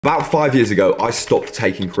About 5 years ago, I stopped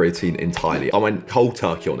taking creatine entirely. I went cold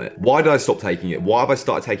turkey on it. Why did I stop taking it? Why have I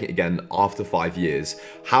started taking it again after 5 years?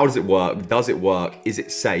 How does it work? Does it work? Is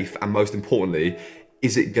it safe? And most importantly,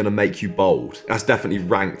 is it gonna make you bold? That's definitely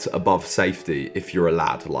ranked above safety if you're a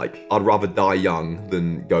lad. Like, I'd rather die young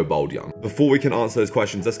than go bold young. Before we can answer those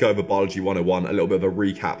questions, let's go over Biology 101, a little bit of a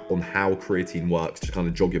recap on how creatine works to kind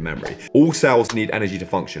of jog your memory. All cells need energy to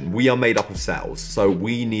function. We are made up of cells, so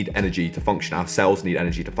we need energy to function. Our cells need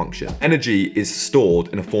energy to function. Energy is stored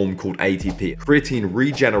in a form called ATP. Creatine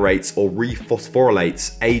regenerates or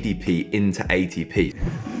rephosphorylates ADP into ATP.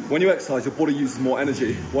 When you exercise, your body uses more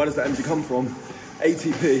energy. Where does that energy come from?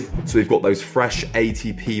 ATP. So we've got those fresh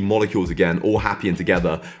ATP molecules again, all happy and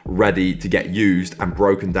together, ready to get used and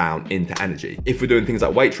broken down into energy. If we're doing things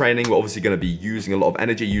like weight training, we're obviously going to be using a lot of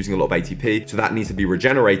energy, using a lot of ATP. So that needs to be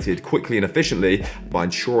regenerated quickly and efficiently. By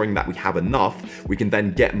ensuring that we have enough, we can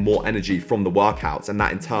then get more energy from the workouts. And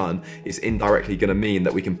that in turn is indirectly going to mean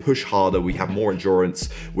that we can push harder, we have more endurance,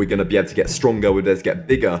 we're going to be able to get stronger, we're able to get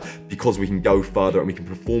bigger because we can go further and we can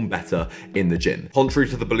perform better in the gym. Contrary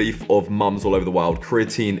to the belief of mums all over the world,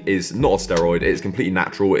 creatine is not a steroid. It's completely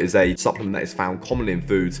natural. It is a supplement that is found commonly in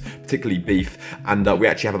foods, particularly beef, and we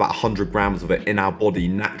actually have about 100 grams of it in our body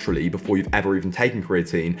naturally before you've ever even taken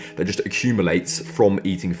creatine that just accumulates from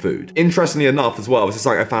eating food. Interestingly enough as well, this is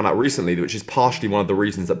something I found out recently, which is partially one of the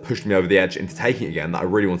reasons that pushed me over the edge into taking it again, that I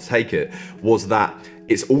really want to take it, was that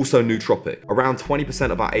it's also nootropic. Around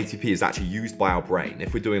 20% of our ATP is actually used by our brain.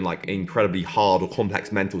 If we're doing like incredibly hard or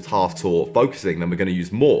complex mental tasks or focusing, then we're gonna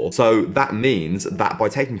use more. So that means that by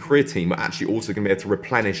taking creatine, we're actually also gonna be able to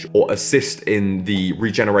replenish or assist in the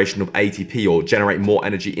regeneration of ATP or generate more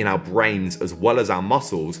energy in our brains as well as our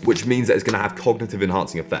muscles, which means that it's gonna have cognitive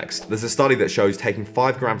enhancing effects. There's a study that shows taking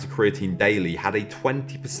 5 grams of creatine daily had a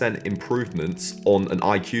 20% improvement on an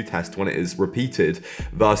IQ test when it is repeated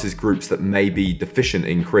versus groups that may be deficient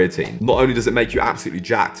in creatine. Not only does it make you absolutely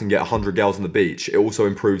jacked and get 100 girls on the beach, it also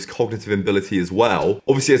improves cognitive ability as well.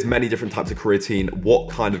 Obviously, there's many different types of creatine. What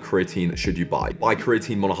kind of creatine should you buy? Buy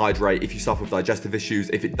creatine monohydrate if you suffer with digestive issues.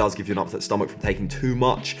 If it does give you an upset stomach from taking too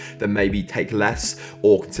much, then maybe take less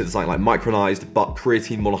or consider something like micronized, but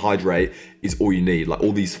creatine monohydrate is all you need. Like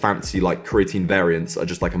all these fancy like creatine variants are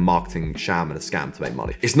just like a marketing sham and a scam to make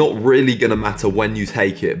money. It's not really gonna matter when you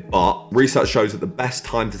take it, but research shows that the best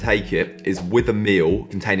time to take it is with a meal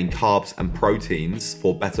containing carbs and proteins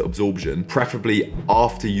for better absorption, preferably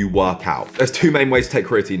after you work out. There's two main ways to take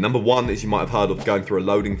creatine. Number one is you might have heard of going through a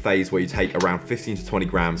loading phase where you take around 15 to 20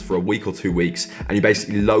 grams for a week or 2 weeks, and you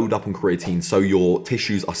basically load up on creatine so your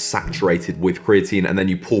tissues are saturated with creatine, and then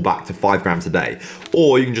you pull back to 5 grams a day.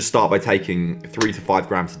 Or you can just start by taking 3 to 5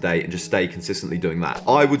 grams a day and just stay consistently doing that.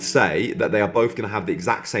 I would say that they are both gonna have the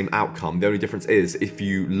exact same outcome. The only difference is if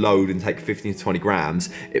you load and take 15 to 20 grams,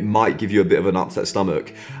 it might give you a bit of an upset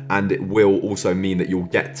stomach, and it will also mean that you'll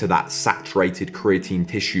get to that saturated creatine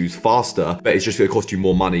tissues faster, but it's just gonna cost you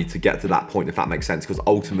more money to get to that point, if that makes sense, because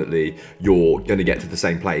ultimately you're gonna get to the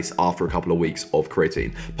same place after a couple of weeks of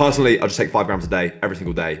creatine. Personally, I just take 5 grams a day, every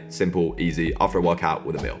single day, simple, easy, after a workout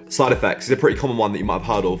with a meal. Side effects is a pretty common one that you might have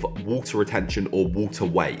heard of: water retention or water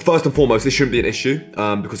weight. First and foremost, this shouldn't be an issue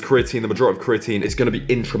because creatine, the majority of creatine is going to be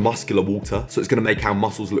intramuscular water. So it's going to make our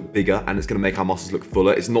muscles look bigger and it's going to make our muscles look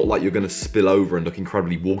fuller. It's not like you're going to spill over and look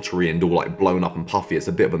incredibly watery and all like blown up and puffy. It's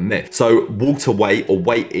a bit of a myth. So water weight or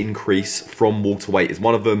weight increase from water weight is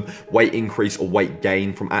one of them. Weight increase or weight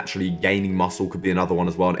gain from actually gaining muscle could be another one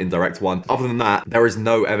as well, an indirect one. Other than that, there is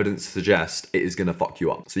no evidence to suggest it is going to fuck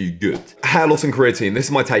you up. So you're good. Hair loss and creatine. This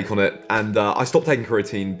is my take on it. And I stopped taking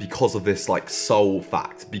creatine because of this like sole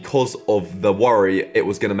fact, because of the worry it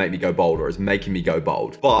was going to make me go bold, or it's making me go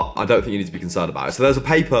bold. But I don't think you need to be concerned about it. So there's a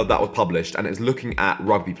paper that was published and it's looking at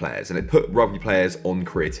rugby players, and it put rugby players on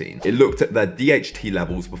creatine. It looked at their DHT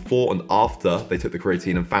levels before and after they took the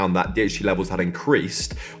creatine and found that DHT levels had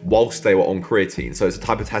increased whilst they were on creatine. So it's a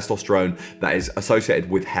type of testosterone that is associated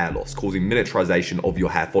with hair loss, causing miniaturization of your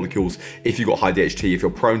hair follicles. If you've got high DHT, if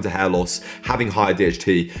you're prone to hair loss, having high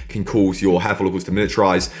DHT can cause your hair follicles to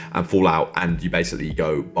miniaturize and fall out, and you basically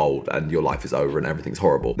go bald and your life is over and everything's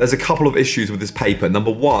horrible. There's a couple of issues with this paper.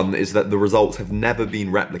 Number one is that the results have never been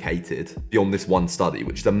replicated beyond this one study,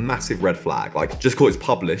 which is a massive red flag. Like, just because it's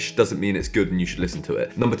published doesn't mean it's good and you should listen to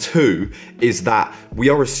it. Number two is that we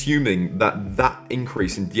are assuming that that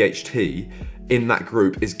increase in DHT in that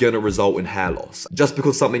group is gonna result in hair loss. Just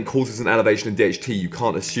because something causes an elevation in DHT, you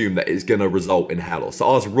can't assume that it's gonna result in hair loss. So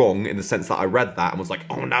I was wrong in the sense that I read that and was like,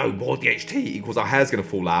 oh no, more DHT equals our hair's gonna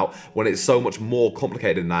fall out, when it's so much more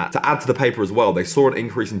complicated than that. To add to the paper as well, they saw an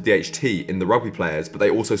increase in DHT in the rugby players, but they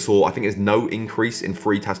also saw, I think there's no increase in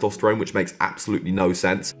free testosterone, which makes absolutely no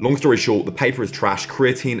sense. Long story short, the paper is trash.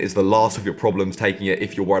 Creatine is the last of your problems taking it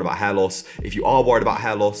if you're worried about hair loss. If you are worried about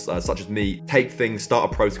hair loss, such as me, take things,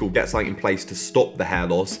 start a protocol, get something in place to stop the hair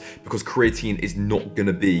loss, because creatine is not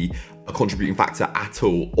gonna be a contributing factor at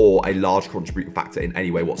all, or a large contributing factor in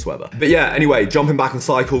any way whatsoever. But yeah, anyway, jumping back on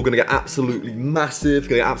cycle, gonna get absolutely massive,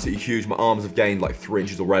 gonna get absolutely huge. My arms have gained like 3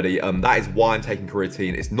 inches already. That is why I'm taking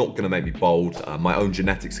creatine. It's not gonna make me bald. My own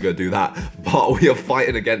genetics are gonna do that, but we are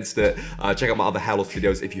fighting against it. Check out my other hair loss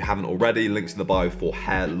videos if you haven't already. Links in the bio for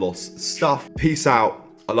hair loss stuff. Peace out.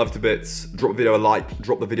 I love you to bits. Drop the video a like,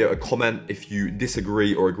 drop the video a comment if you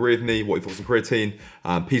disagree or agree with me, what your thoughts on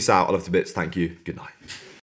creatine. Peace out. I love you to bits. Thank you. Good night.